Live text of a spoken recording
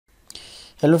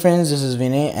Hello friends, this is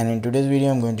Vinay, and in today's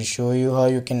video I'm going to show you how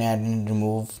you can add and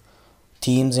remove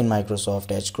themes in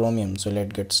Microsoft Edge Chromium. So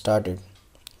let's get started.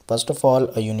 First of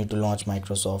all, you need to launch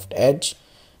Microsoft Edge.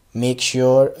 Make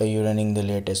sure you're running the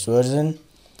latest version.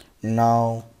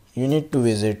 Now you need to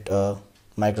visit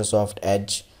Microsoft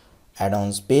Edge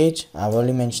add-ons page. I've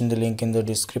already mentioned the link in the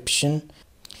description.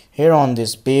 Here on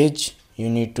this page you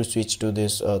need to switch to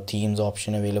this themes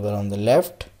option available on the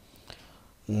left.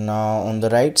 Now on the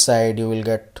right side you will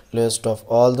get list of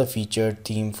all the featured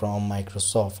theme from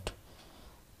Microsoft.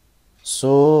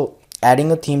 So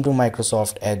adding a theme to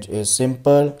Microsoft Edge is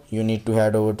simple. You need to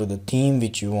head over to the theme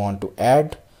which you want to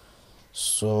add.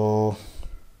 So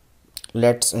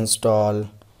let's install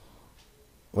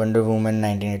Wonder Woman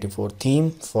 1984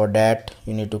 theme. For that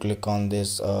you need to click on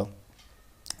this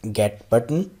get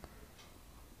button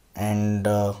and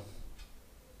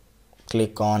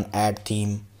click on add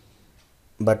theme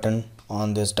button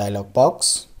on this dialog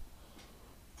box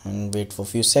and wait for a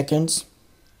few seconds.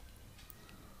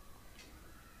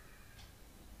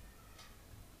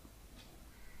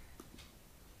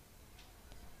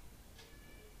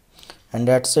 And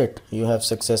that's it. You have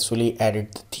successfully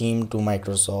added the theme to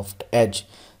Microsoft Edge.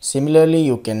 Similarly,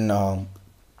 you can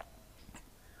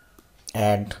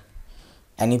add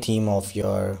any theme of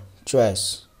your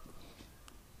choice.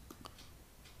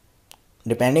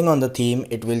 Depending on the theme,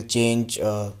 it will change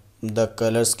the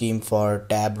color scheme for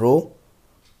tab row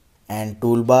and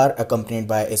toolbar accompanied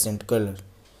by accent color.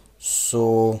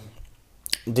 So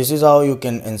this is how you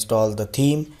can install the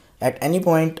theme. At any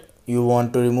point you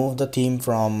want to remove the theme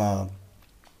from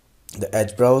the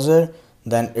Edge browser,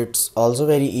 then it's also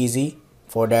very easy.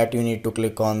 For that you need to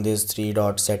click on this three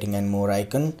dot setting and more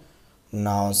icon.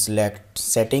 Now select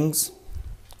settings.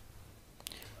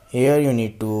 Here you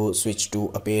need to switch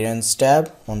to appearance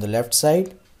tab on the left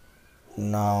side.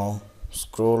 Now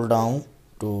scroll down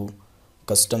to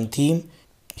custom theme.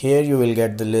 Here you will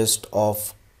get the list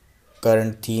of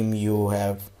current theme you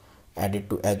have added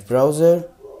to Edge browser.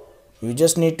 You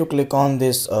just need to click on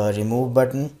this remove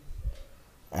button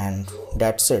and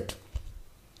that's it.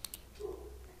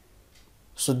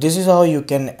 So this is how you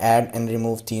can add and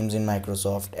remove themes in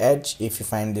Microsoft Edge. If you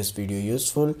find this video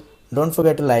useful, don't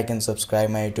forget to like and subscribe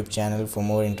my YouTube channel for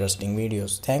more interesting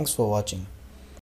videos. Thanks for watching.